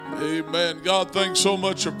Amen. God, thanks so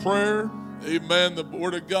much for prayer. Amen. The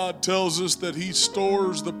Word of God tells us that He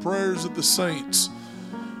stores the prayers of the saints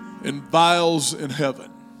in vials in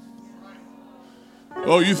heaven.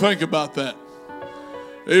 Oh, you think about that.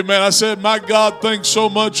 Amen. I said, my God thinks so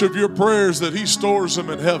much of your prayers that He stores them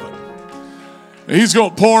in heaven. And He's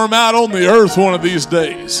going to pour them out on the earth one of these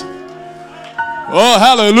days. Oh,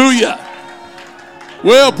 hallelujah.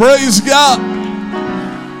 Well, praise God.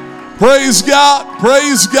 Praise God.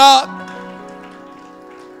 Praise God.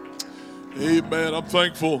 Amen. I'm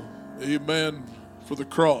thankful, amen, for the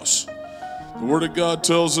cross. The Word of God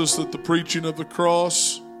tells us that the preaching of the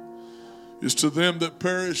cross is to them that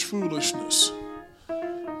perish foolishness.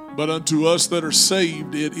 But unto us that are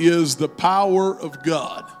saved, it is the power of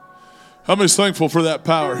God. How many is thankful for that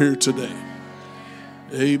power here today?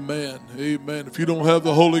 Amen. Amen. If you don't have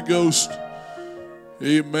the Holy Ghost,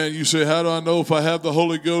 amen, you say, how do I know if I have the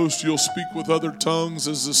Holy Ghost? You'll speak with other tongues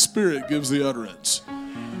as the Spirit gives the utterance.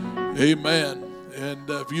 Amen. And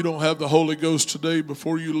if you don't have the Holy Ghost today,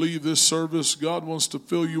 before you leave this service, God wants to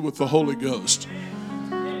fill you with the Holy Ghost.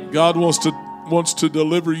 God wants to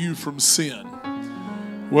deliver you from sin.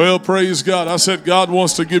 Well, praise God. I said God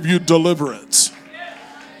wants to give you deliverance.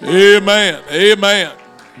 Amen. Amen.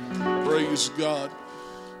 Praise God.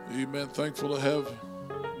 Amen. Thankful to have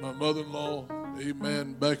my mother-in-law,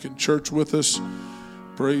 amen, back in church with us.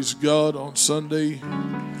 Praise God on Sunday.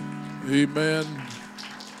 Amen.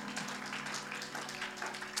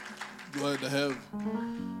 Glad to have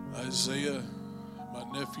Isaiah,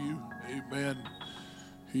 my nephew. Amen.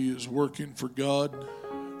 He is working for God.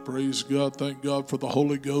 Praise God. Thank God for the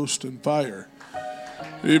Holy Ghost and fire.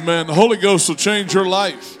 Amen. The Holy Ghost will change your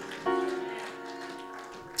life.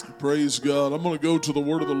 Praise God. I'm going to go to the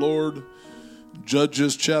word of the Lord.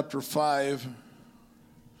 Judges chapter 5.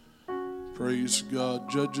 Praise God.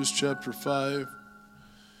 Judges chapter 5.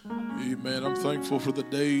 Amen. I'm thankful for the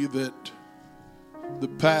day that the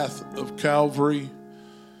path of Calvary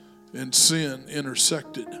and sin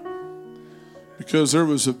intersected, because there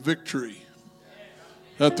was a victory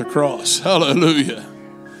at the cross. Hallelujah.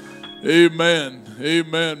 Amen.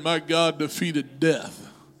 Amen. My God defeated death.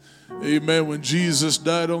 Amen. When Jesus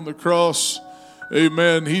died on the cross,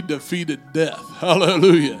 amen, He defeated death.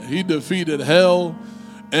 Hallelujah. He defeated hell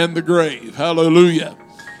and the grave. Hallelujah.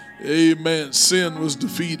 Amen. Sin was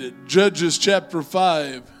defeated. Judges chapter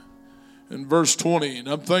 5 and verse 20. And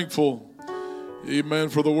I'm thankful, amen,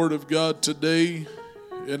 for the word of God today.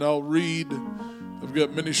 And I've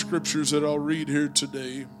got many scriptures that I'll read here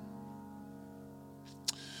today.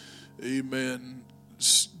 Amen.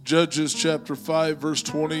 Judges chapter 5, verse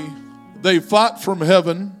 20. They fought from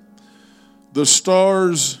heaven. The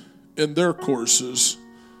stars in their courses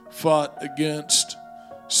fought against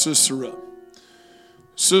Sisera.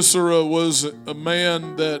 Sisera was a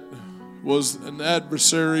man that was an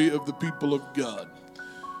adversary of the people of God.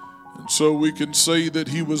 And so we can say that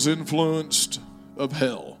he was influenced of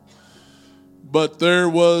hell. But there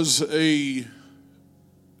was a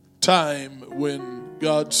time when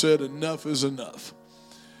God said enough is enough.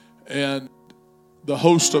 And the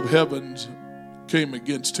host of heavens came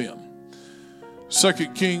against him. 2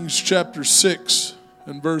 Kings chapter 6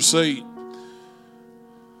 and verse 8.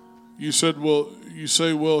 You say,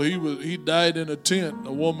 he died in a tent.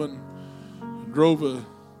 A woman drove a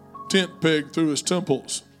tent peg through his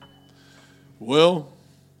temples. Well,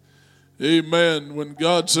 amen. When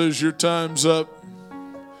God says your time's up,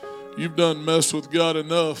 you've done messed with God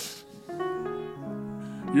enough.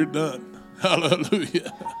 You're done.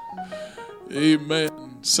 Hallelujah.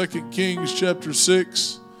 Amen. 2 Kings chapter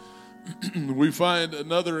 6, we find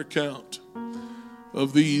another account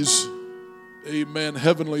of these, amen,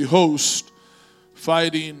 heavenly hosts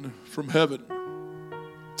fighting from heaven.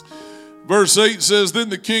 Verse 8 says, Then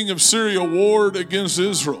the king of Syria warred against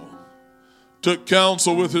Israel, took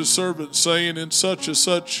counsel with his servants, saying, In such and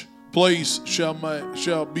such place shall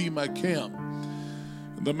be my camp.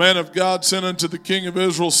 And the man of God sent unto the king of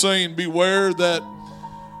Israel, saying, Beware that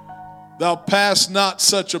thou pass not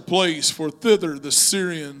such a place, for thither the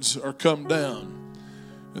Syrians are come down.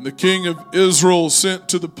 And the king of Israel sent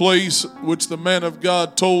to the place which the man of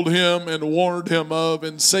God told him and warned him of,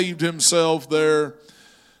 and saved himself there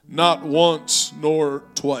not once nor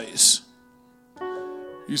twice.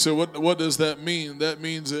 You say, what does that mean? That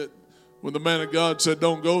means that when the man of God said,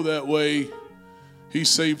 don't go that way, he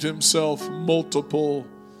saved himself multiple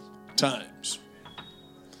times.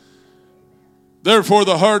 Therefore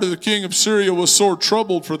the heart of the king of Syria was sore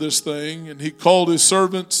troubled for this thing, and he called his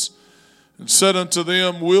servants and said unto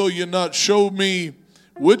them, Will ye not show me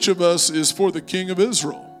which of us is for the king of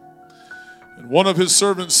Israel? And one of his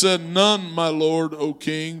servants said, None, my lord, O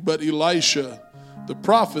king, but Elisha, the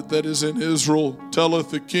prophet that is in Israel,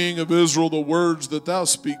 telleth the king of Israel the words that thou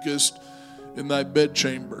speakest in thy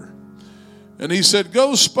bedchamber. And he said,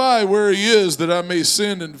 Go spy where he is, that I may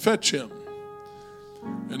send and fetch him.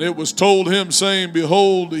 And it was told him, saying,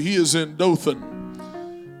 Behold, he is in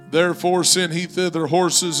Dothan. Therefore sent he thither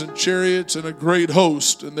horses and chariots and a great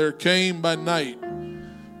host. And there came by night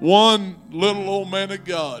one little old man of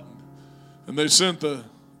God. And they sent one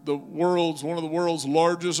of the world's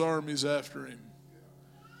largest armies after him.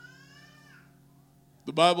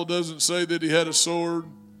 The Bible doesn't say that he had a sword.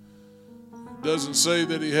 It doesn't say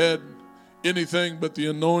that he had anything but the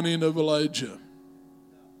anointing of Elijah.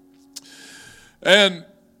 And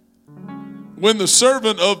when the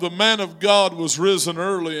servant of the man of God was risen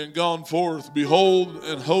early and gone forth, behold,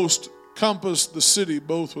 an host compassed the city,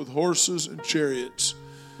 both with horses and chariots.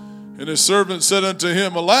 And his servant said unto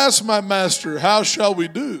him, Alas, my master, how shall we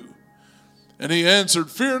do? And he answered,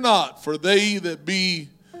 Fear not, for they that be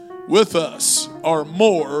with us are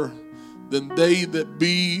more than they that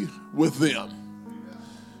be with them.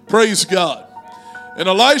 Praise God. And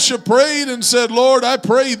Elisha prayed and said, Lord, I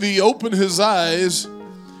pray thee, open his eyes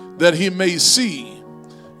that he may see.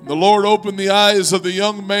 And the Lord opened the eyes of the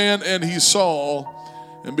young man, and he saw.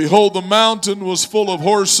 And behold, the mountain was full of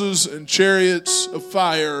horses and chariots of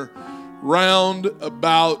fire round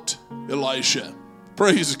about Elisha.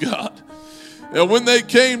 Praise God. And when they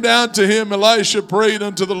came down to him, Elisha prayed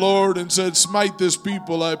unto the Lord and said, Smite this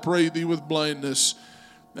people, I pray thee, with blindness.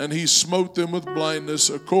 And he smote them with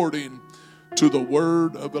blindness according to the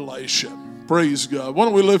word of Elisha. Praise God. Why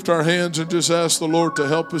don't we lift our hands and just ask the Lord to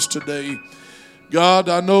help us today. God,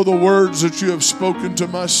 I know the words that you have spoken to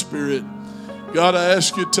my spirit. God, I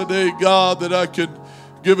ask you today, God, that I could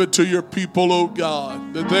give it to your people, oh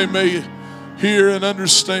God, that they may hear and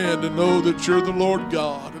understand and know that you're the Lord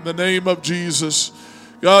God. In the name of Jesus.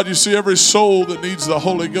 God, you see every soul that needs the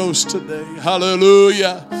Holy Ghost today.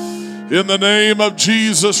 Hallelujah. In the name of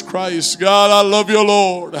Jesus Christ. God, I love you,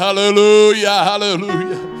 Lord. Hallelujah.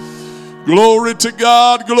 Hallelujah. Glory to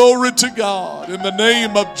God. Glory to God. In the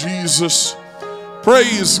name of Jesus.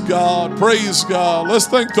 Praise God. Praise God. Let's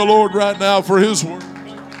thank the Lord right now for his word.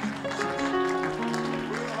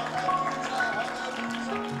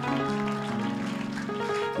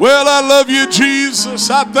 Well, I love you, Jesus.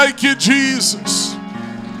 I thank you, Jesus.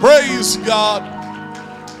 Praise God.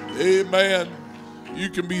 Amen. You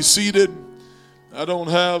can be seated. I don't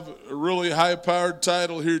have a really high-powered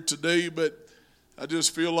title here today, but I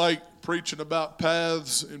just feel like preaching about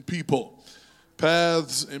paths and people.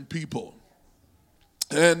 Paths and people.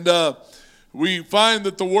 And we find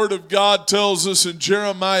that the Word of God tells us in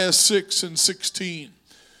Jeremiah 6:16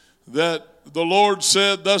 that the Lord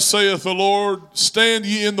said, Thus saith the Lord, Stand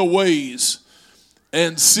ye in the ways,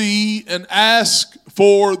 and see and ask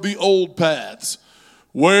for the old paths.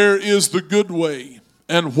 Where is the good way?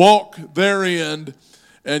 And walk therein,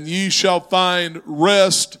 and ye shall find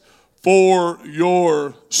rest for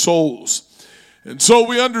your souls. And so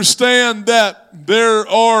we understand that there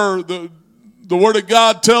are, the Word of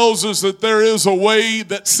God tells us that there is a way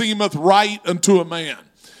that seemeth right unto a man.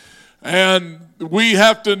 And we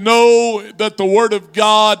have to know that the Word of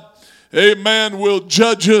God, amen, will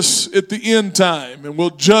judge us at the end time and will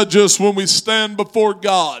judge us when we stand before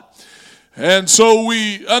God. And so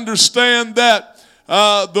we understand that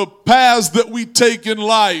the paths that we take in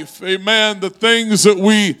life, amen, the things that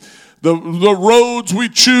the roads we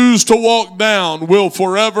choose to walk down will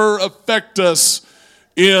forever affect us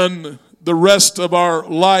in the rest of our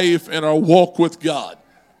life and our walk with God.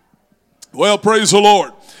 Well, praise the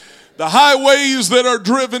Lord. The highways that are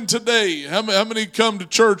driven today, how many come to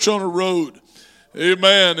church on a road?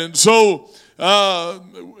 Amen. And so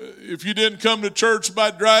if you didn't come to church by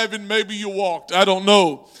driving, maybe you walked. I don't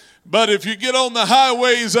know. But if you get on the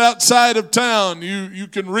highways outside of town, you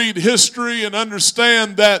can read history and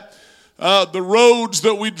understand that the roads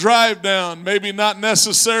that we drive down, maybe not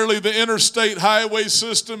necessarily the interstate highway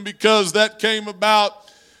system, because that came about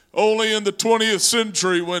only in the 20th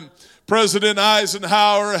century when President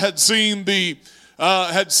Eisenhower had seen the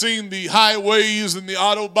highways and the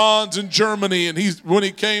autobahns in Germany, and when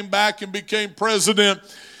he came back and became president,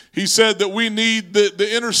 he said that we need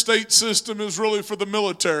the interstate system is really for the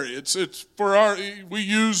military. It's for we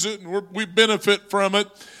use it and we benefit from it.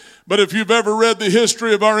 But if you've ever read the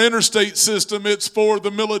history of our interstate system, it's for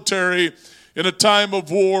the military in a time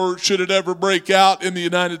of war, should it ever break out in the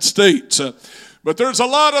United States. But there's a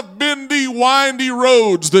lot of bendy, windy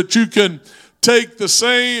roads that you can take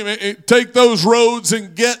those roads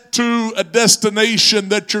and get to a destination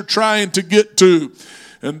that you're trying to get to.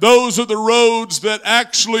 And those are the roads that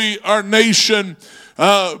actually our nation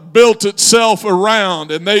built itself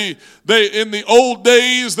around. And they in the old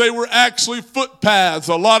days, they were actually footpaths.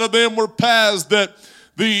 A lot of them were paths that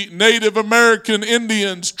the Native American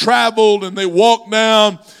Indians traveled and they walked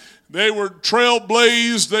down. They were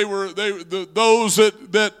trailblazed. Those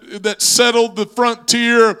that settled the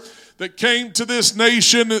frontier, that came to this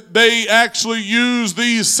nation, they actually used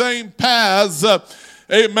these same paths,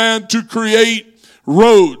 amen, to create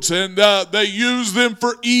roads. And they used them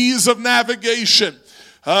for ease of navigation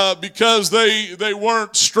because they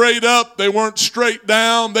weren't straight up, they weren't straight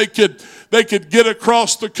down. They could get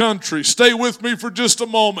across the country. Stay with me for just a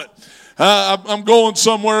moment. I'm going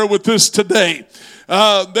somewhere with this today.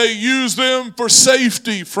 They use them for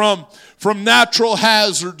safety from natural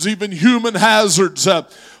hazards, even human hazards,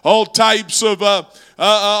 all types of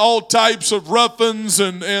ruffians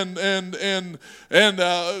and the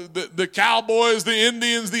cowboys, the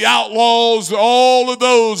Indians, the outlaws. All of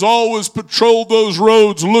those always patrolled those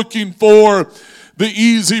roads looking for the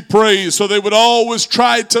easy prey. So they would always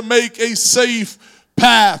try to make a safe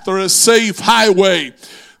path or a safe highway.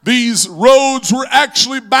 These roads were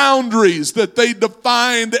actually boundaries that they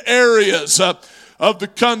defined areas of the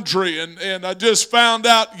country. And I just found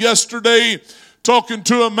out yesterday, talking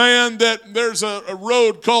to a man, that there's a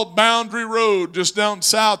road called Boundary Road just down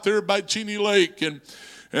south there by Cheney Lake. And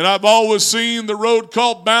I've always seen the road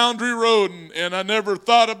called Boundary Road, and I never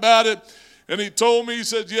thought about it. And he told me, he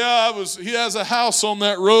said, yeah, he has a house on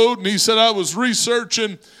that road. And he said, I was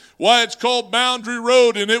researching why it's called Boundary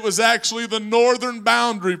Road, and it was actually the northern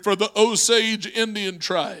boundary for the Osage Indian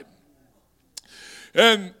tribe.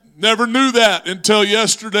 And never knew that until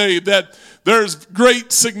yesterday, that there's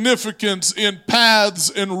great significance in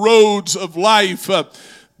paths and roads of life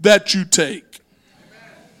that you take.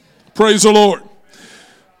 Praise the Lord.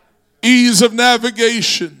 Ease of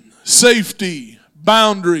navigation, safety,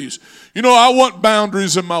 boundaries. You know, I want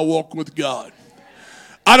boundaries in my walk with God.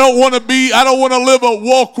 I don't want to live a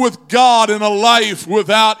walk with God in a life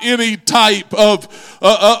without any type of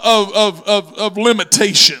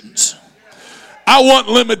limitations. I want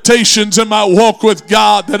limitations in my walk with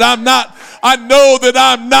God, that I know that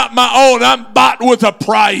I'm not my own. I'm bought with a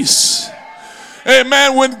price.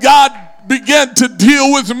 Amen. When God began to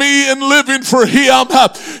deal with me in living for Him,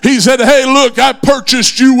 He said, hey, look, I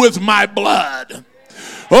purchased you with my blood.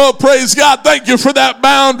 Oh, praise God. Thank you for that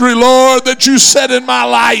boundary, Lord, that you set in my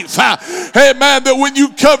life. Amen. That when you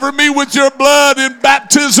cover me with your blood in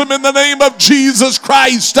baptism in the name of Jesus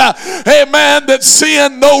Christ, amen, that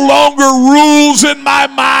sin no longer rules in my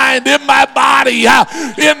mind, in my body,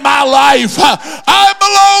 in my life. I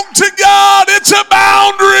belong to God. It's a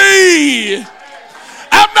boundary.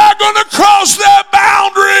 I'm not going to cross that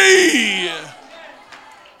boundary.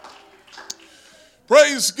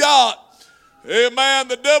 Praise God. Amen.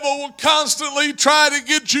 The devil will constantly try to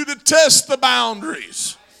get you to test the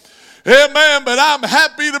boundaries. Amen. But I'm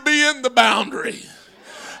happy to be in the boundary.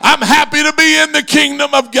 I'm happy to be in the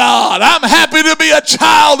kingdom of God. I'm happy to be a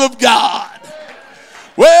child of God.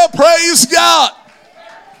 Well, praise God.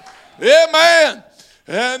 Amen.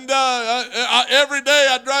 And every day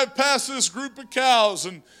I drive past this group of cows,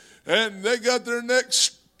 and they got their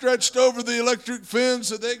necks stretched over the electric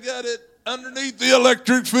fence, and they got it underneath the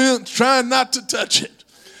electric fence, trying not to touch it.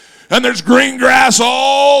 And there's green grass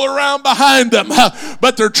all around behind them,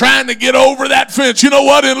 but they're trying to get over that fence. You know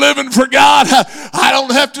what? In living for God, I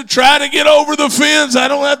don't have to try to get over the fence. I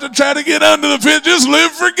don't have to try to get under the fence. Just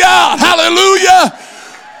live for God. Hallelujah.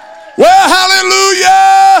 Well,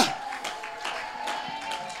 hallelujah.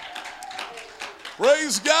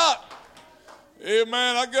 Praise God.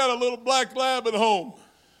 Amen. I got a little black lab at home,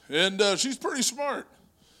 and she's pretty smart.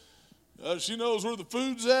 She knows where the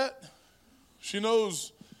food's at. She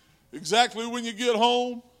knows exactly when you get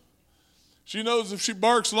home. She knows if she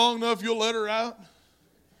barks long enough, you'll let her out.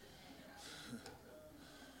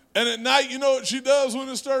 And at night, you know what she does when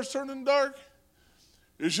it starts turning dark?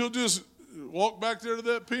 Is she'll just walk back there to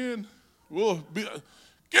that pen.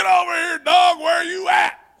 Get over here, dog, where are you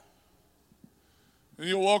at? And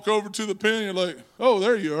you'll walk over to the pen, and you're like, oh,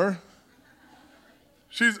 there you are.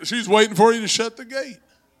 She's waiting for you to shut the gate.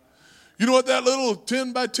 You know what that little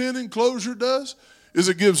 10 by 10 enclosure does? Is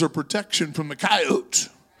it gives her protection from the coyotes.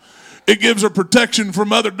 It gives her protection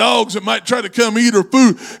from other dogs that might try to come eat her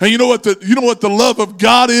food. And you know what the love of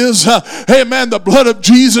God is? Hey man, the blood of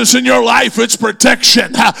Jesus in your life, it's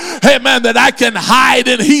protection. Hey man, that I can hide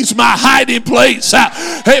in. He's my hiding place.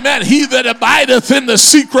 Hey man, he that abideth in the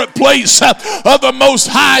secret place of the Most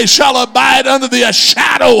High shall abide under the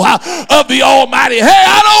shadow of the Almighty. Hey,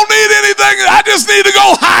 I don't need anything. I just need to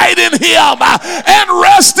go hide in him and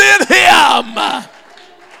rest in him.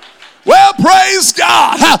 Well, praise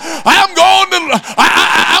God. I'm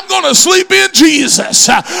going to sleep in Jesus.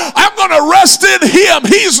 I'm going to rest in him.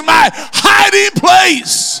 He's my hiding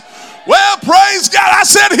place. Well, praise God. I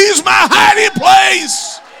said he's my hiding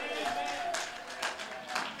place.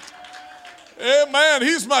 Amen.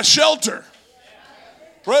 He's my shelter.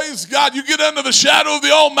 Praise God. You get under the shadow of the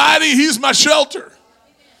Almighty, he's my shelter.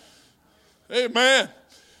 Amen.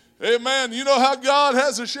 Amen. You know how God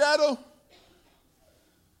has a shadow?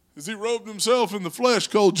 Because he robed himself in the flesh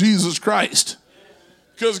called Jesus Christ.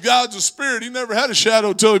 Because God's a spirit. He never had a shadow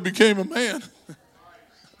until he became a man.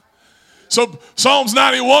 So Psalms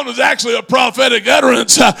 91 was actually a prophetic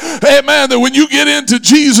utterance. Amen. That when you get into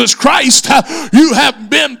Jesus Christ, you have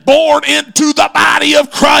been born into the body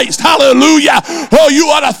of Christ. Hallelujah. Oh, you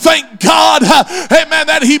ought to thank God. Amen.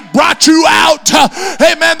 That he brought you out.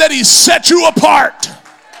 Amen. That he set you apart.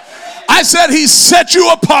 I said he set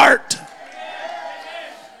you apart.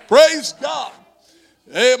 Praise God.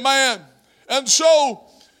 Amen. And so,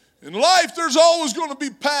 in life, there's always going to be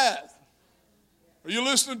paths. Are you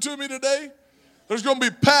listening to me today? There's going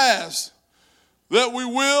to be paths that we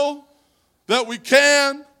will, that we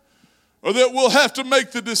can, or that we'll have to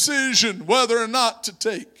make the decision whether or not to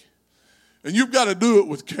take. And you've got to do it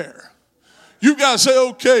with care. You've got to say,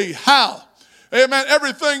 okay, how? Amen.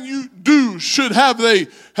 Everything you do should have the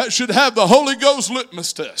Holy Ghost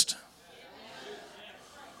litmus test.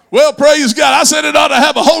 Well, praise God. I said it ought to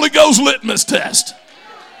have a Holy Ghost litmus test.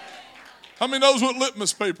 How many knows what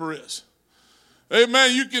litmus paper is?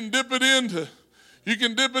 Amen. You can dip it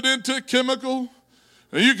into a chemical,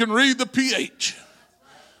 and you can read the pH.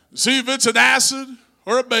 See if it's an acid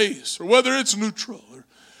or a base, or whether it's neutral.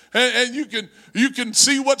 And you can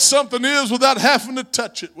see what something is without having to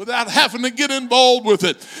touch it, without having to get involved with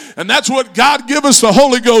it. And that's what God give us the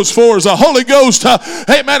Holy Ghost for. Is the Holy Ghost,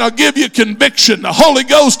 amen, will give you conviction. The Holy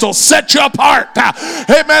Ghost will set you apart.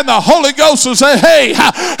 Amen. The Holy Ghost will say, hey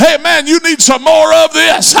man, you need some more of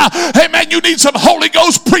this. Amen. You need some Holy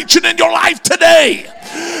Ghost preaching in your life today.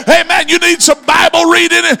 Amen. You need some Bible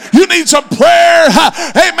reading. You need some prayer.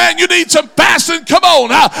 Amen. You need some fasting. Come on.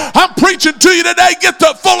 I'm preaching to you today. Get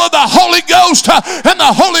full of the Holy Ghost. And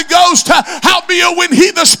the Holy Ghost, howbeit when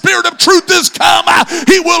he, the Spirit of truth, is come,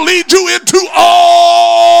 he will lead you into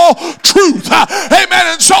all truth. Amen.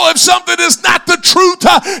 And so if something is not the truth,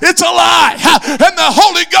 it's a lie. And the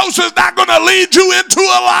Holy Ghost is not going to lead you into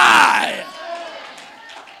a lie.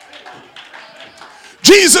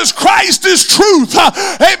 Jesus Christ is truth.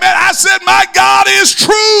 Amen. I said my God is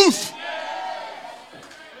truth.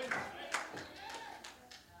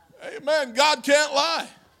 Amen. God can't lie.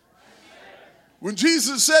 When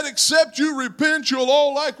Jesus said, except you repent, you'll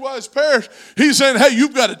all likewise perish, he's saying, hey,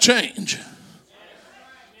 you've got to change.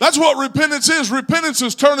 That's what repentance is. Repentance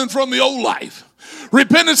is turning from the old life.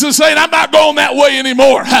 Repentance is saying, I'm not going that way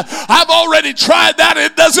anymore. I've already tried that.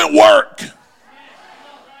 It doesn't work.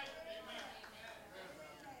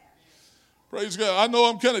 Praise God. I know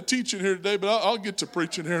I'm kind of teaching here today, but I'll get to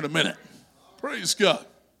preaching here in a minute. Praise God.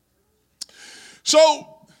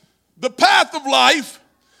 So, the path of life,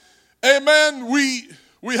 amen, we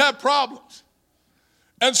have problems.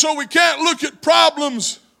 And so we can't look at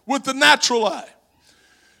problems with the natural eye.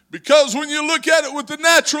 Because when you look at it with the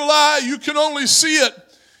natural eye, you can only see it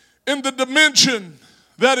in the dimension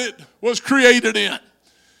that it was created in.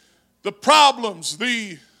 The problems,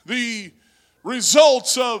 the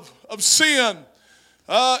results of sin.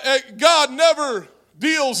 God never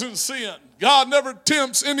deals in sin. God never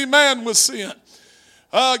tempts any man with sin.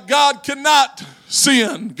 God cannot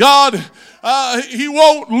sin. God, he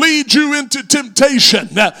won't lead you into temptation.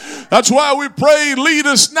 That's why we pray, lead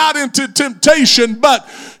us not into temptation, but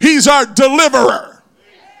he's our deliverer.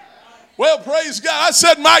 Well, praise God. I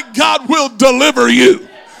said my God will deliver you.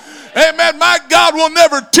 Amen. My God will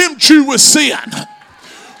never tempt you with sin.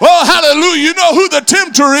 Oh, hallelujah. You know who the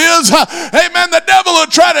tempter is. Amen. The devil will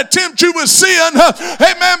try to tempt you with sin.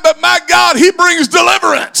 Amen. But my God, he brings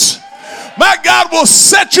deliverance. My God will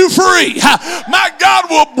set you free. My God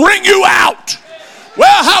will bring you out.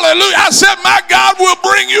 Well, hallelujah. I said my God will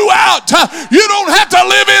bring you out. You don't have to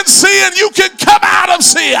live in sin. You can come out of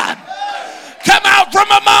sin. Come out from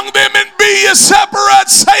among them and be ye separate,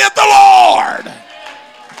 saith the Lord.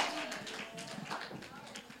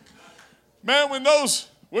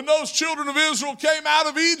 when those children of Israel came out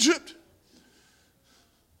of Egypt,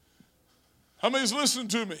 how many's listening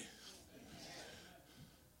to me?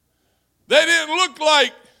 They didn't look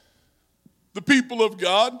like the people of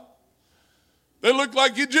God. They looked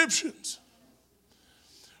like Egyptians.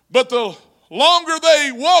 But the longer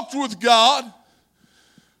they walked with God,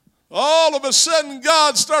 all of a sudden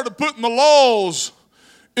God started putting the laws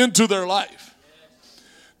into their life.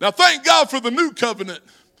 Now thank God for the new covenant,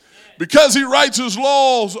 because he writes his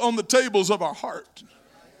laws on the tables of our heart.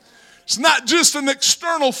 It's not just an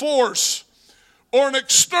external force or an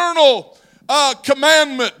external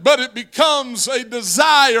commandment, but it becomes a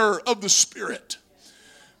desire of the Spirit.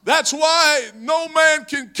 That's why no man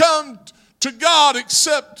can come to God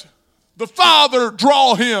except the Father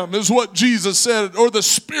draw him, is what Jesus said, or the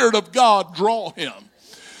Spirit of God draw him.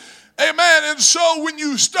 Amen. And so when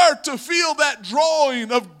you start to feel that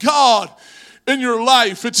drawing of God in your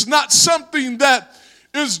life, it's not something that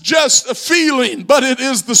is just a feeling, but it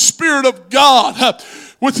is the Spirit of God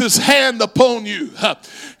with his hand upon you.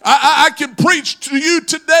 I can preach to you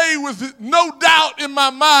today with no doubt in my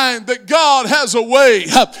mind that God has a way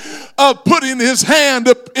of putting his hand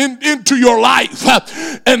up into your life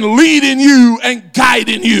and leading you and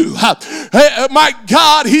guiding you. My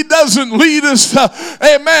God, he doesn't lead us,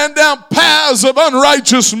 amen, down paths of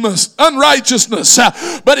unrighteousness,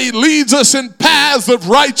 but he leads us in paths of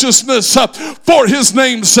righteousness for his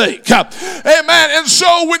name's sake. Amen. And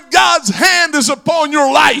so when God's hand is upon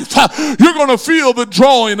your life, you're going to feel the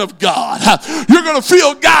drawing of God. You're going to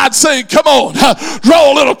feel God saying, come on,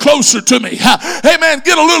 draw a little closer to me. Amen.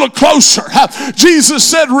 Get a little closer. Jesus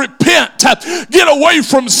said, repent. Get away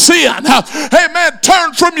from sin. Amen.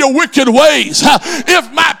 Turn from your wicked ways.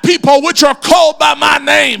 If my people which are called by my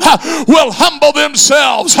name will humble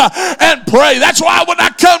themselves and pray. That's why when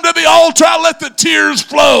I come to the altar, I let the tears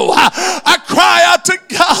flow. I cry out to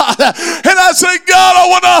God and I say, God, I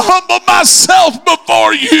want to humble myself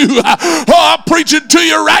before you. Oh, I'm preaching to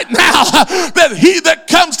you right now that he that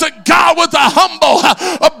comes to God with a humble,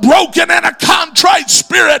 a broken and a contrite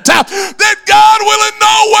spirit, that God will in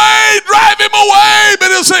no way drive him away,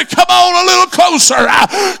 but he'll say, come on a little closer.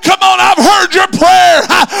 Come on, I've heard your prayer.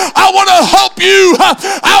 I want to help you.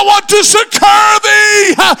 I want to succor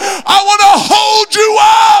thee. I want to hold you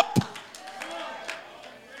up.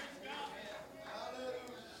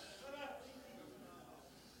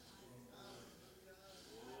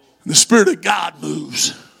 And the Spirit of God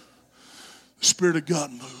moves. The Spirit of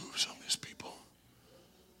God moves on these people.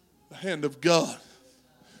 The hand of God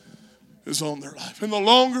is on their life. And the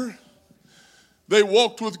longer they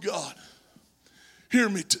walked with God, hear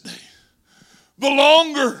me today, the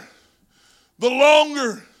longer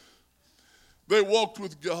they walked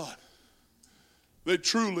with God, they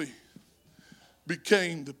truly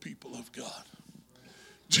became the people of God.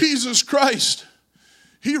 Jesus Christ,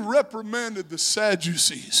 he reprimanded the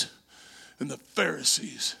Sadducees and the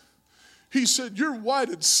Pharisees. He said, you're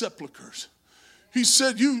whited sepulchres. He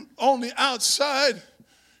said, you on the outside,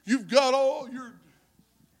 you've got all, you're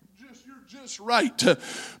just right.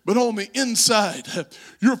 But on the inside,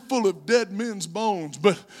 you're full of dead men's bones.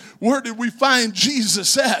 But where did we find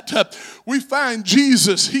Jesus at? We find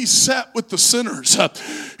Jesus, he sat with the sinners.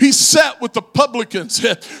 He sat with the publicans.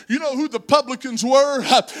 You know who the publicans were?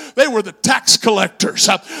 They were the tax collectors.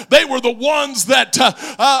 They were the ones that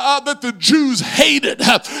the Jews hated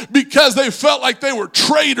because they felt like they were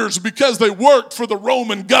traitors because they worked for the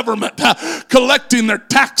Roman government collecting their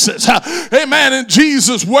taxes. Amen. And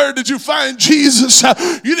Jesus, where did you find Jesus?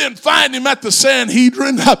 You didn't find him at the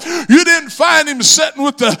Sanhedrin. You didn't find him sitting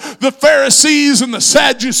with the Pharisees and the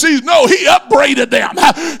Sadducees. No, he upbraided them.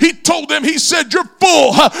 He told them, he said, you're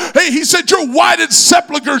full. He said, you're whited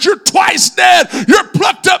sepulchres. You're twice dead. You're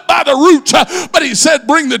plucked up by the roots. But he said,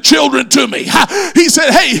 bring the children to me. He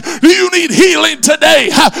said, hey, do you need healing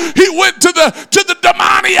today? He went to the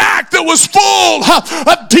demoniac that was full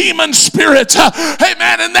of demon spirits.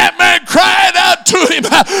 Amen. And that man cried out to him.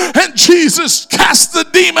 And Jesus cast the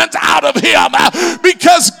demons out of him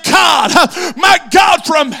because God, my God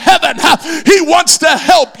from heaven, he wants to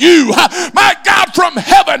help you. My God from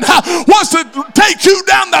heaven wants to take you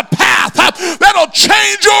down the path that'll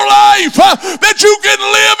change your life, that you can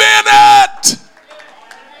live in it.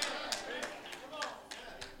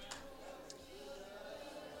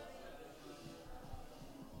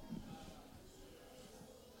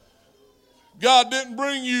 God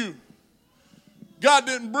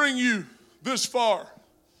didn't bring you this far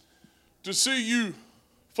to see you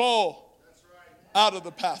fall out of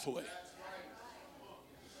the pathway.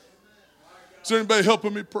 Is there anybody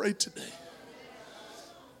helping me pray today?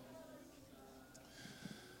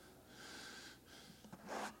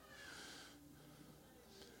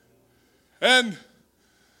 And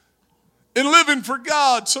in living for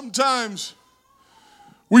God, sometimes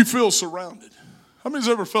we feel surrounded. How many's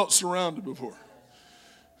ever felt surrounded before?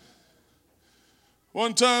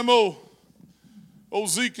 One time, old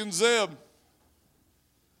Zeke and Zeb,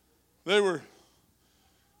 they were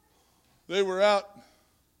out.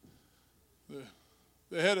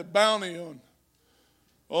 They had a bounty on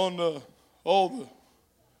all the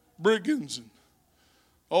brigands and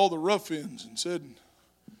all the ruffians, and said,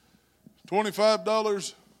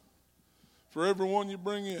 $25 for every one you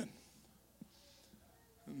bring in.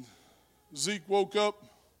 And Zeke woke up,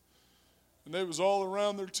 and they was all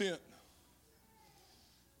around their tent.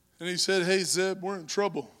 And he said, "Hey, Zeb, we're in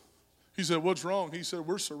trouble." He said, "What's wrong?" He said,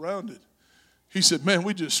 "We're surrounded." He said, "Man,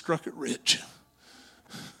 we just struck it rich."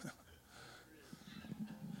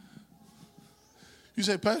 You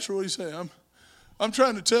say, "Pastor, what do you say?" I'm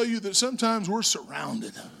trying to tell you that sometimes we're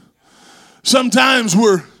surrounded. Sometimes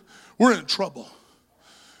we're in trouble.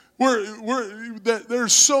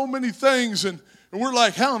 There's so many things, and we're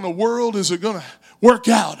like, how in the world is it going to work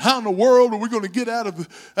out? How in the world are we going to get out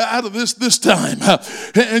of this time?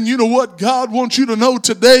 And you know what God wants you to know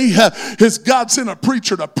today is God sent a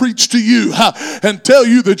preacher to preach to you and tell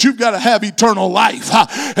you that you've got to have eternal life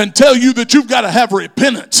and tell you that you've got to have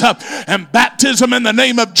repentance and baptism in the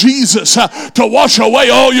name of Jesus to wash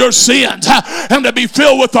away all your sins and to be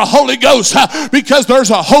filled with the Holy Ghost, because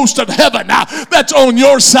there's a host of heaven that's on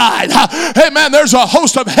your side. Amen. There's a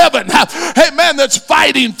host of heaven, amen, that's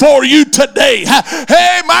fighting for you today.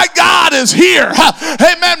 Hey, my God is here.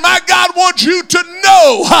 Amen. My God wants you to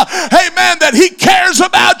know, amen, that He cares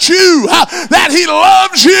about you, that He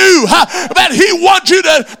loves you, that He wants you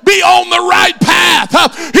to be on the right path.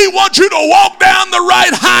 He wants you to walk down the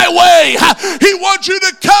right highway. He wants you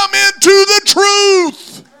to come into the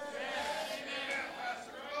truth.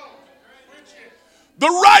 The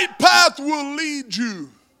right path will lead you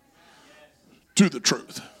to the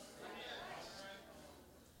truth.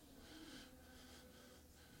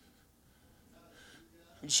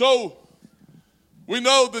 And so we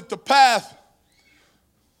know that the path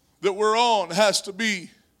that we're on has to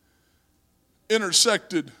be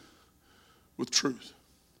intersected with truth.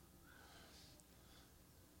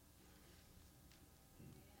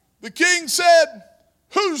 The king said,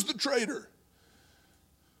 "Who's the traitor?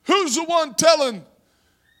 Who's the one telling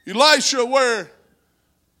Elisha where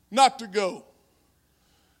not to go?"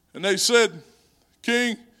 And they said,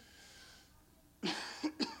 "King,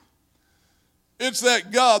 it's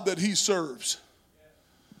that God that he serves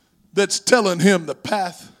that's telling him the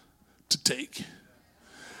path to take,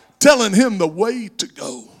 telling him the way to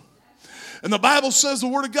go." And the Bible says, the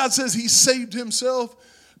Word of God says, he saved himself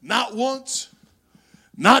not once,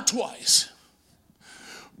 not twice,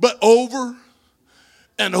 but over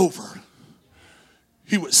and over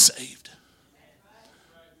he was saved.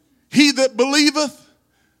 He that believeth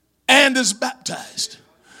and is baptized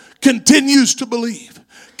continues to believe,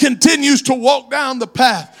 continues to walk down the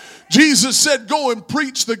path. Jesus said, "Go and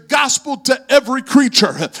preach the gospel to every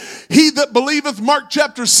creature." He that believeth, Mark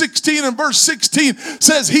chapter 16 and verse 16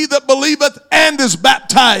 says, "He that believeth and is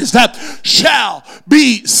baptized shall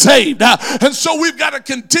be saved." And so we've got to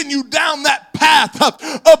continue down that path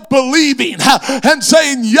of believing and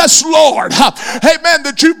saying, "Yes, Lord, amen,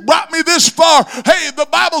 that you brought me this far." Hey, the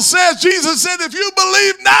Bible says, Jesus said, "If you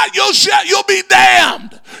believe not, you'll be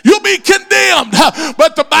damned. You'll be condemned."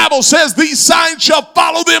 But the Bible says, "These signs shall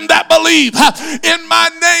follow them that believe. In my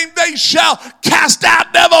name they shall cast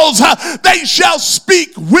out devils. They shall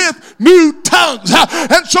speak with new tongues."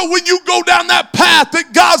 And so when you go down that path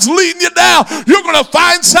that God's leading you down, you're going to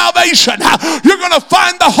find salvation. You're going to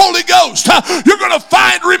find the Holy Ghost. You're going to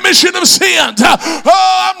find remission of sins.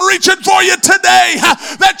 Oh, I'm reaching for you today,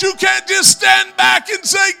 that you can't just stand back and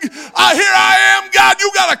say, "Here I am, God."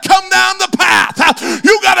 You got to come down the path.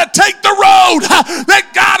 You got to take the road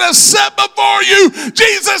that God has set before you.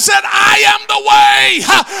 Jesus said, "I am the way,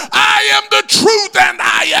 I am the truth, and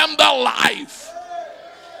I am the life."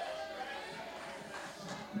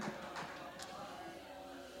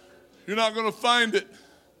 You're not going to find it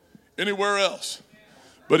anywhere else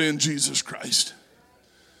but in Jesus Christ.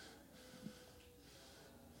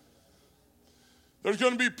 There's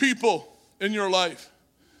going to be people in your life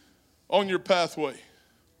on your pathway.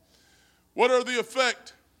 What are the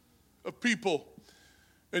effect of people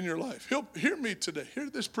in your life? Hear me today. Hear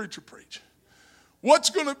this preacher preach. What's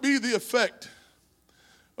going to be the effect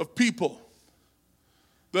of people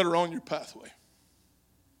that are on your pathway?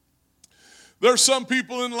 There's some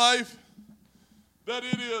people in life that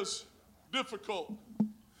it is difficult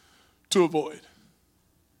to avoid.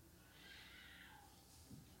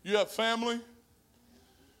 You have family,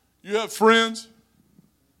 You have friends?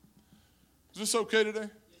 Is this okay today?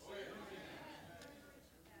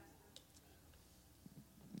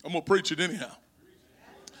 I'm going to preach it anyhow.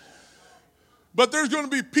 But there's going to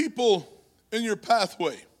be people in your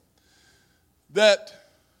pathway that,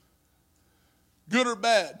 good or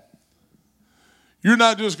bad, you're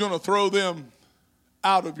not just going to throw them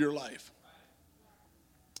out of your life.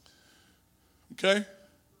 Okay?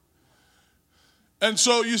 And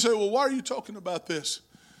so you say, well, why are you talking about this?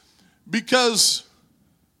 Because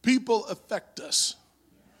people affect us.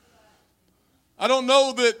 I don't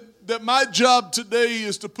know that my job today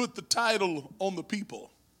is to put the title on the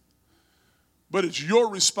people, but it's your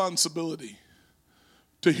responsibility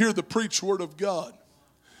to hear the preached word of God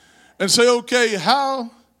and say, okay, how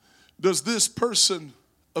does this person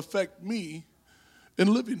affect me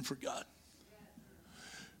in living for God?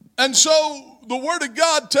 And so the word of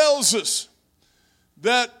God tells us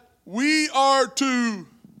that we are to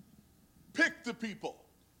pick the people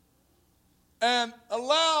and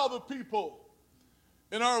allow the people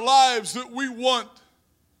in our lives that we want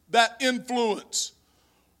that influence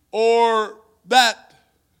or that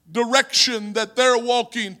direction that they're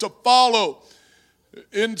walking to follow.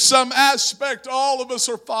 In some aspect, all of us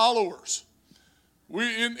are followers.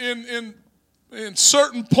 In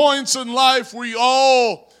certain points in life, we're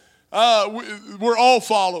all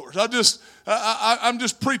followers. I'm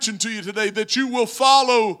just preaching to you today that you will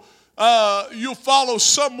follow. You'll follow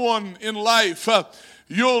someone in life.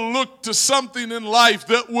 You'll look to something in life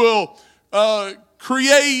that will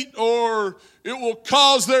create, or it will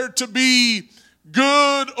cause there to be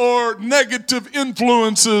good or negative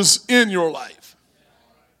influences in your life.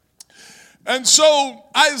 And so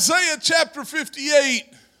Isaiah chapter 58,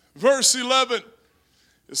 verse 11,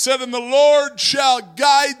 it said, and the Lord shall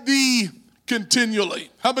guide thee continually.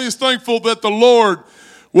 How many is thankful that the Lord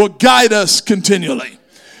will guide us continually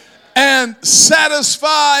and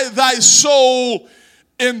satisfy thy soul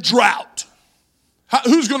in drought?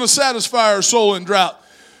 Who's going to satisfy our soul in drought?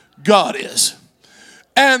 God is.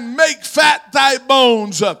 And make fat thy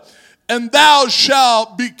bones, and thou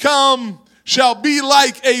shalt be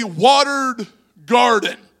like a watered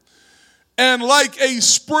garden, and like a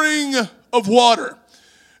spring of water,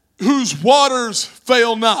 whose waters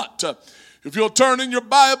fail not. If you'll turn in your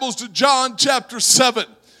Bibles to John chapter 7,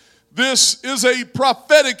 this is a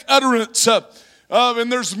prophetic utterance,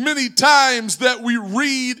 and there's many times that we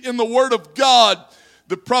read in the Word of God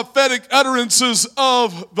the prophetic utterances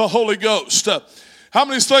of the Holy Ghost. How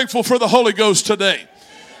many is thankful for the Holy Ghost today?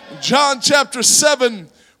 In John chapter 7,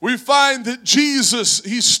 we find that Jesus,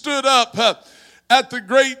 he stood up at the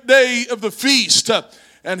great day of the feast,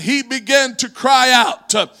 and he began to cry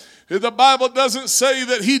out. The Bible doesn't say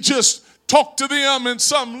that he just talked to them in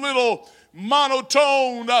some little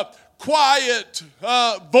monotone, quiet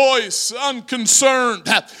voice, unconcerned.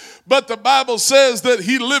 But the Bible says that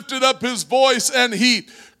he lifted up his voice and he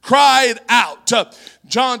cried out.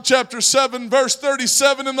 John chapter 7, verse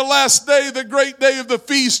 37, in the last day, the great day of the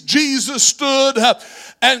feast, Jesus stood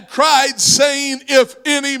and cried, saying, if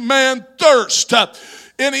any man thirst,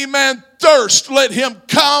 let him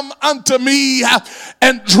come unto me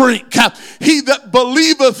and drink. He that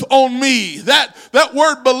believeth on me, that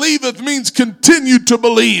word believeth means continue to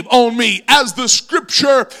believe on me. As the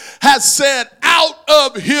scripture has said, out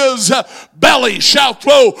of his belly shall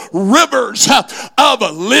flow rivers of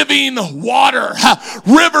living water.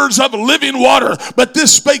 Rivers of living water. But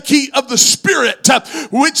this spake he of the Spirit,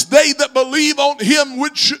 which they that believe on him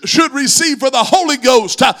which should receive, for the Holy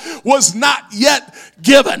Ghost was not yet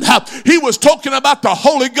given. He was talking about the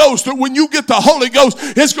Holy Ghost, that when you get the Holy Ghost,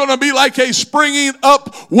 it's going to be like a springing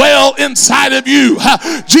up well inside of you.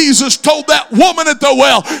 Jesus told that woman at the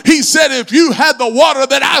well, he said, if you had the water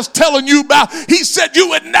that I was telling you about, he said you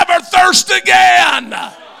would never thirst again.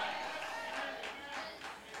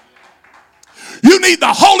 You need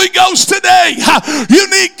the Holy Ghost today. You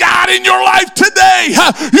need God in your life today.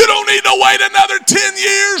 You don't need to wait another 10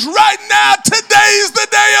 years. Right now, today is the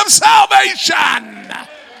day of salvation.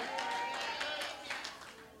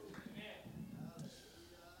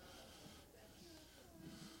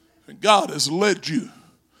 And God has led you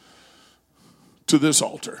to this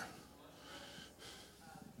altar.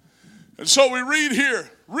 And so we read here.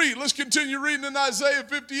 Let's continue reading in Isaiah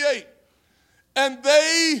 58. And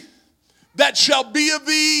they that shall be of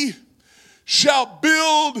thee shall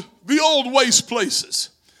build the old waste places.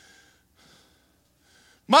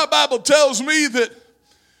 My Bible tells me that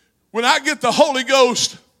when I get the Holy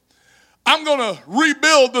Ghost, I'm going to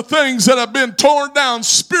rebuild the things that have been torn down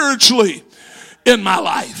spiritually in my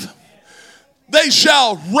life. They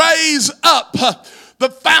shall raise up the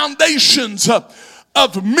foundations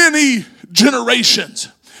of many generations.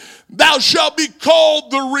 Thou shalt be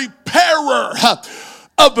called the repairer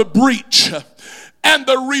of the breach and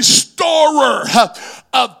the restorer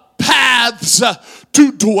of paths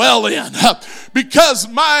to dwell in. Because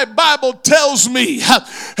my Bible tells me,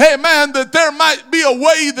 amen, that there might be a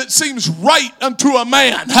way that seems right unto a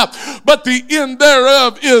man, but the end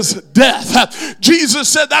thereof is death. Jesus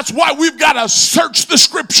said that's why we've got to search the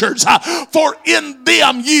scriptures, for in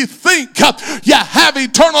them ye think ye have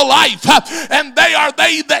eternal life, and they are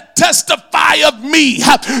they that testify of me.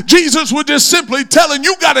 Jesus was just simply telling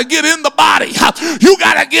you got to get in the body. You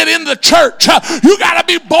got to get in the church. You got to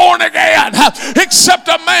be born again. Except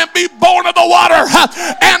a man be born of the water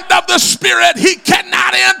and of the Spirit, he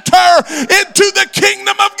cannot enter into the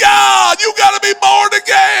kingdom of God. You got to be born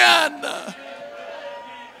again.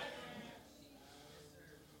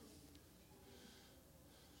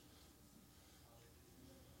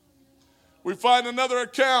 We find another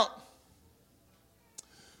account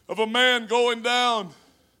of a man going down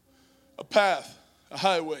a path, a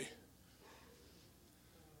highway.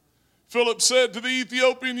 Philip said to the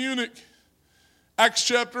Ethiopian eunuch, Acts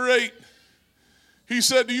chapter 8, he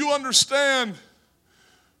said, do you understand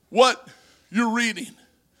what you're reading?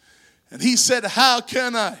 And he said, how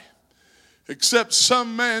can I, except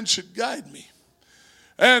some man should guide me?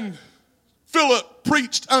 And Philip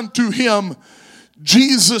preached unto him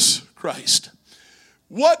Jesus Christ.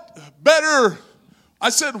 What better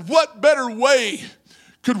way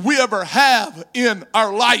could we ever have in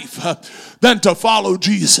our life than to follow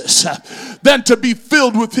Jesus, than to be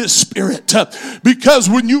filled with His Spirit? Because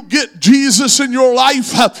when you get Jesus in your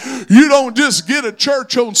life, you don't just get a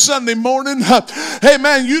church on Sunday morning. Hey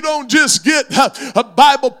man, you don't just get a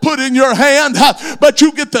Bible put in your hand, but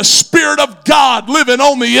you get the Spirit of God living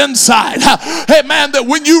on the inside. Hey man, that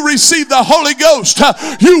when you receive the Holy Ghost,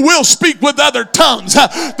 you will speak with other tongues.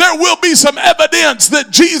 There will be some evidence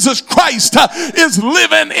that Jesus Christ is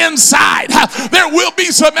living inside. There will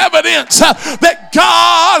be some evidence that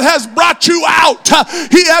God has brought you out.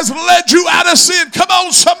 He has led you out of sin. Come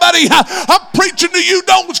on, somebody. I'm preaching to you.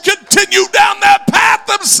 Don't continue down that path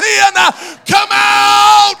of sin. Come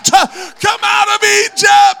out. Come out of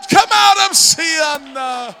Egypt. Come out of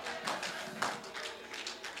sin.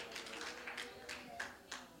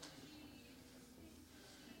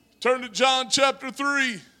 Turn to John chapter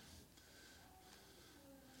 3.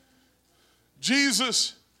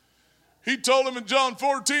 Jesus, he told him in John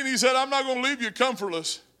 14, he said, I'm not going to leave you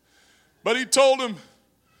comfortless. But he told him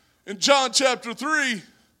in John chapter 3,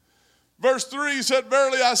 verse 3, he said,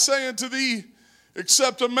 verily I say unto thee,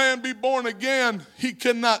 except a man be born again, he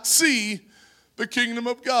cannot see the kingdom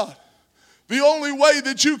of God. The only way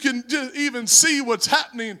that you can even see what's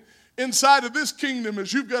happening inside of this kingdom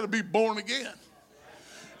is you've got to be born again.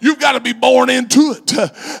 You've got to be born into it.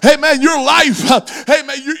 Hey man, your life, hey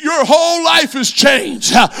man, your whole life is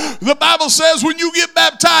changed. The Bible says when you get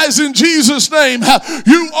baptized in Jesus' name,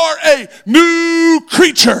 you are a new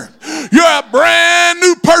creature. You're a brand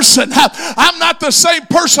new person. I'm not the same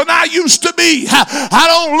person I used to be. I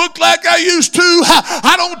don't look like I used to.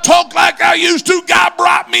 I don't talk like I used to. God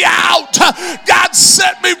brought me out. God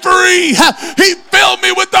set me free. He filled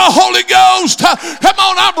me with the Holy Ghost. Come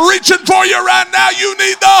on, I'm reaching for you right now. You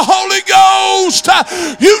need the Holy Ghost.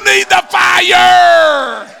 You need the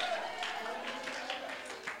fire.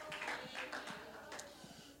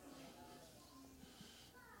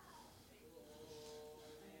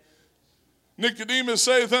 Nicodemus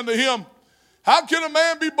saith unto him, how can a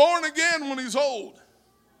man be born again when he's old?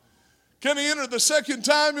 Can he enter the second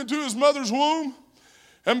time into his mother's womb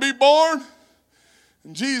and be born?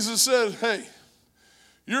 And Jesus said, hey,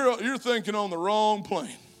 you're thinking on the wrong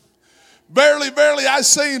plane. Verily, verily, I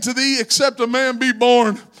say unto thee, except a man be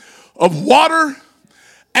born of water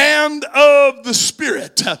and of the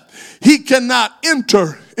Spirit, he cannot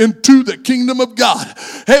enter into the kingdom of God.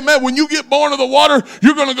 Hey man, when you get born of the water,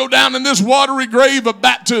 you're going to go down in this watery grave of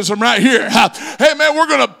baptism right here. Hey man, we're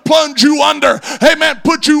going to plunge you under. Hey man,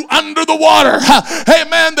 put you under the water. Hey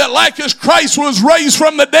man, that like as Christ was raised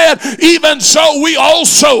from the dead, even so we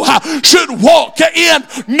also should walk in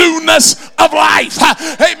newness of life.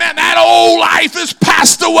 Hey man, that old life is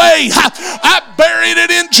passed away. I buried it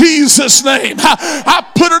in Jesus' name. I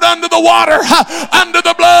put it under the water, under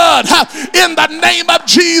the blood, in the name of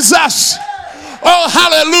Jesus. Oh,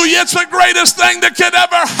 hallelujah. It's the greatest thing that could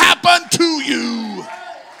ever happen to you.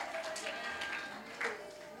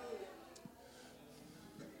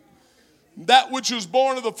 That which is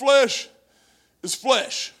born of the flesh is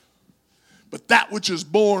flesh, but that which is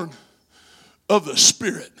born of the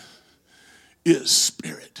Spirit is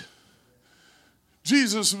spirit.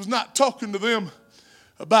 Jesus was not talking to them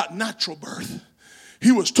about natural birth.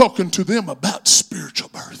 He was talking to them about spiritual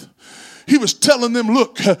birth. He was telling them,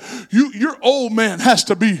 look, your old man has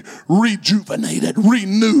to be rejuvenated,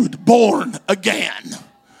 renewed, born again.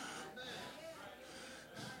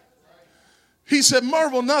 He said,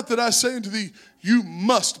 marvel not that I say unto thee, you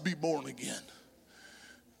must be born again.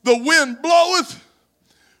 The wind bloweth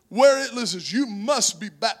where it listeth. You must be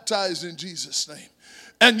baptized in Jesus' name.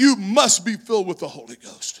 And you must be filled with the Holy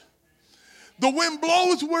Ghost. The wind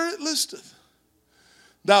bloweth where it listeth.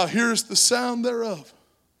 Thou hearest the sound thereof,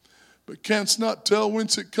 but canst not tell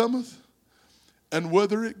whence it cometh and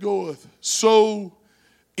whither it goeth. So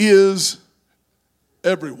is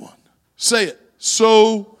everyone. Say it.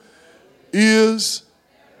 So is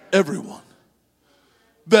everyone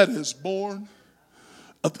that is born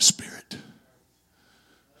of the Spirit.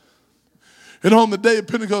 And on the day of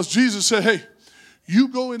Pentecost, Jesus said, hey, you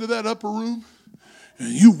go into that upper room and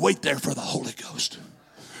you wait there for the Holy Ghost,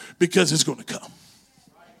 because it's going to come.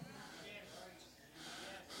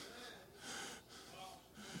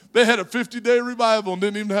 They had a 50-day revival and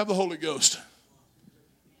didn't even have the Holy Ghost.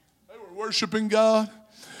 They were worshiping God.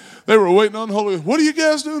 They were waiting on the Holy Ghost. What are you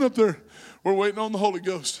guys doing up there? We're waiting on the Holy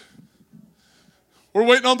Ghost. We're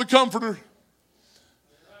waiting on the Comforter.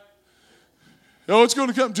 Oh, it's going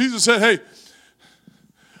to come. Jesus said, hey,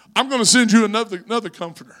 I'm going to send you another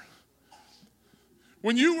Comforter.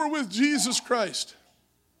 When you were with Jesus Christ,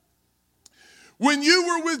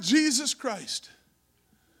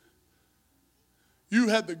 you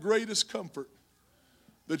had the greatest comfort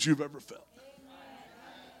that you've ever felt.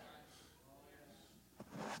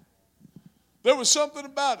 There was something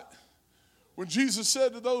about it when Jesus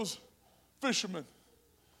said to those fishermen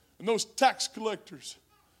and those tax collectors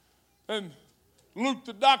and Luke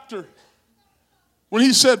the doctor, when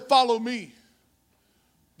he said, follow me,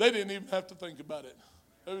 they didn't even have to think about it.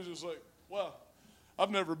 They was just like, wow,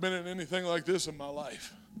 I've never been in anything like this in my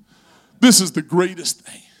life. This is the greatest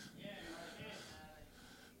thing.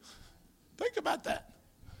 Think about that.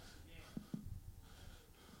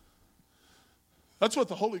 That's what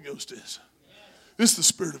the Holy Ghost is. It's the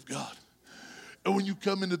Spirit of God. And when you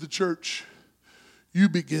come into the church, you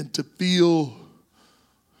begin to feel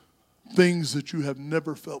things that you have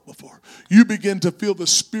never felt before. You begin to feel the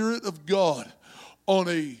Spirit of God on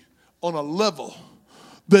a level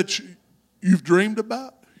that you've dreamed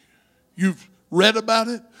about, you've read about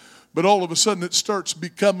it, but all of a sudden it starts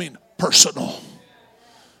becoming personal.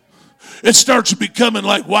 It starts becoming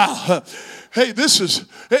like, wow, hey, this is,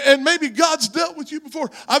 and maybe God's dealt with you before.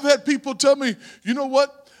 I've had people tell me, you know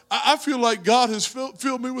what? I feel like God has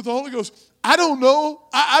filled me with the Holy Ghost. I don't know.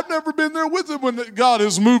 I've never been there with them when God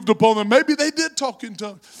has moved upon them. Maybe they did talk in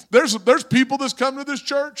tongues. There's people that's come to this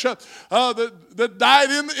church that died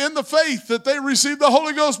in the faith, that they received the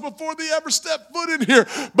Holy Ghost before they ever stepped foot in here,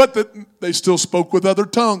 but that they still spoke with other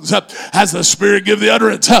tongues as the Spirit give the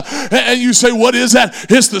utterance. And you say, what is that?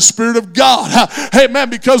 It's the Spirit of God. Hey, man,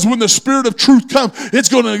 because when the Spirit of truth comes, it's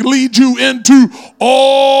going to lead you into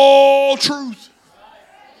all truth.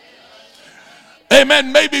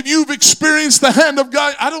 Amen. Maybe if you've experienced the hand of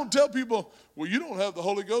God. I don't tell people, well, you don't have the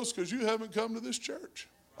Holy Ghost because you haven't come to this church.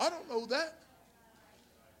 I don't know that.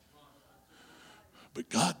 But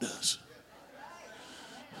God does.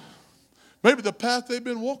 Maybe the path they've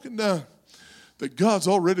been walking down, that God's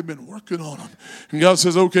already been working on them. And God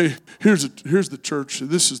says, okay, here's the church.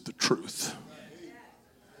 This is the truth.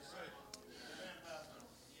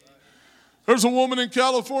 There's a woman in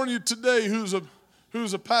California today who's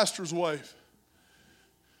a pastor's wife.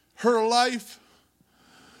 Her life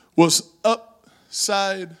was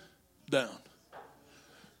upside down.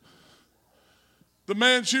 The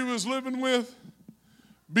man she was living with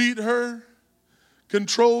beat her,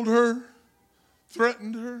 controlled her,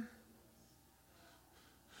 threatened her.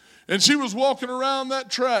 And she was walking around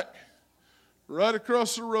that track right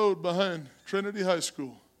across the road behind Trinity High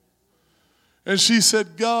School. And she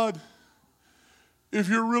said, God, if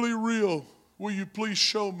you're really real, will you please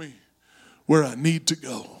show me where I need to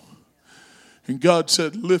go? And God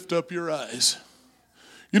said, lift up your eyes.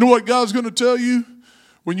 You know what God's going to tell you?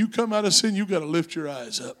 When you come out of sin, you got to lift your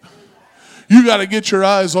eyes up. You got to get your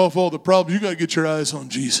eyes off all the problems. You got to get your eyes on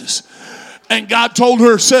Jesus. And God told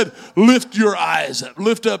her, said, lift your eyes up.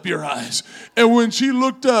 Lift up your eyes. And when she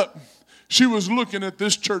looked up, she was looking at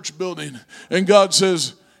this church building. And God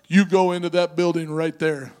says, you go into that building right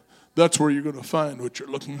there. That's where you're going to find what you're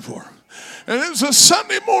looking for. And it was a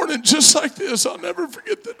Sunday morning just like this. I'll never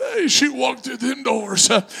forget the day she walked through them doors.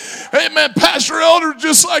 Amen. Pastor Elder,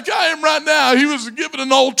 just like I am right now, he was giving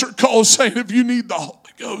an altar call saying, if you need the Holy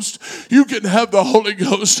Ghost. You can have the Holy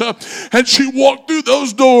Ghost. And she walked through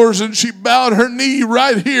those doors and she bowed her knee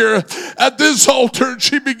right here at this altar and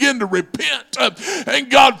she began to repent. And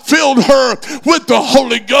God filled her with the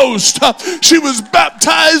Holy Ghost. She was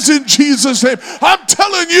baptized in Jesus' name. I'm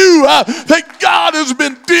telling you that God has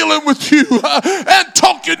been dealing with you and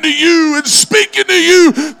talking to you and speaking to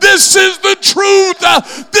you. This is the truth.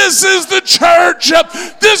 This is the church.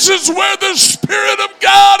 This is where the Spirit of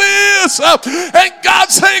God is. And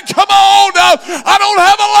God's saying, come on. I don't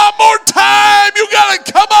have a lot more time. You got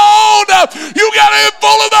to come on. You got to get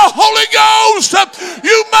full of the Holy Ghost.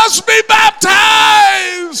 You must be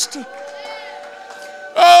baptized.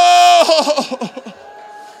 Oh.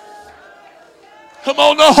 Come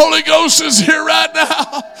on, the Holy Ghost is here right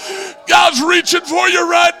now. God's reaching for you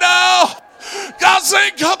right now. God's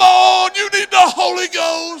saying, come on, you need the Holy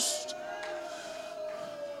Ghost.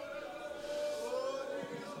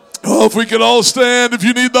 Oh, if we could all stand, if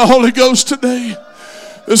you need the Holy Ghost today.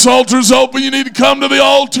 This altar's open. You need to come to the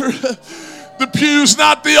altar. The pew's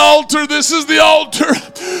not the altar. This is the altar.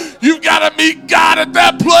 You've got to meet God at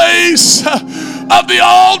that place of the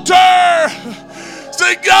altar.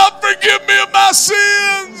 Say, God, forgive me of my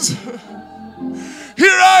sins.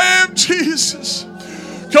 Here I am, Jesus.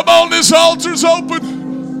 Come on, this altar's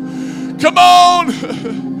open. Come on.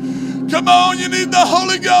 Come on, you need the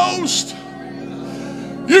Holy Ghost.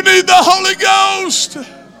 You need the Holy Ghost.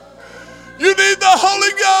 You need the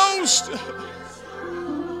Holy Ghost.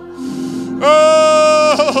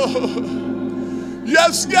 Oh,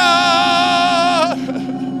 yes, God.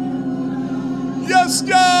 Yes,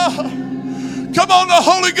 God. Come on, the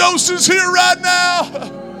Holy Ghost is here right now.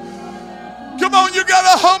 Come on, you got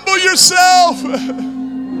to humble yourself.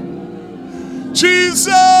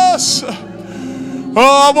 Jesus. Oh,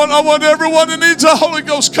 I want everyone that needs a Holy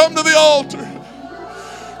Ghost, come to the altar.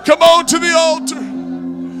 Come on to the altar.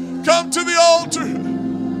 Come to the altar.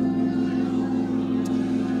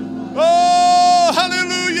 Oh,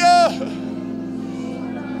 hallelujah.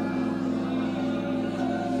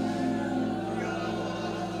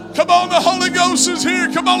 Come on, the Holy Ghost is here.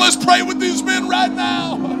 Come on, let's pray with these men right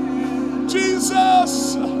now.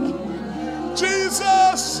 Jesus.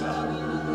 Jesus.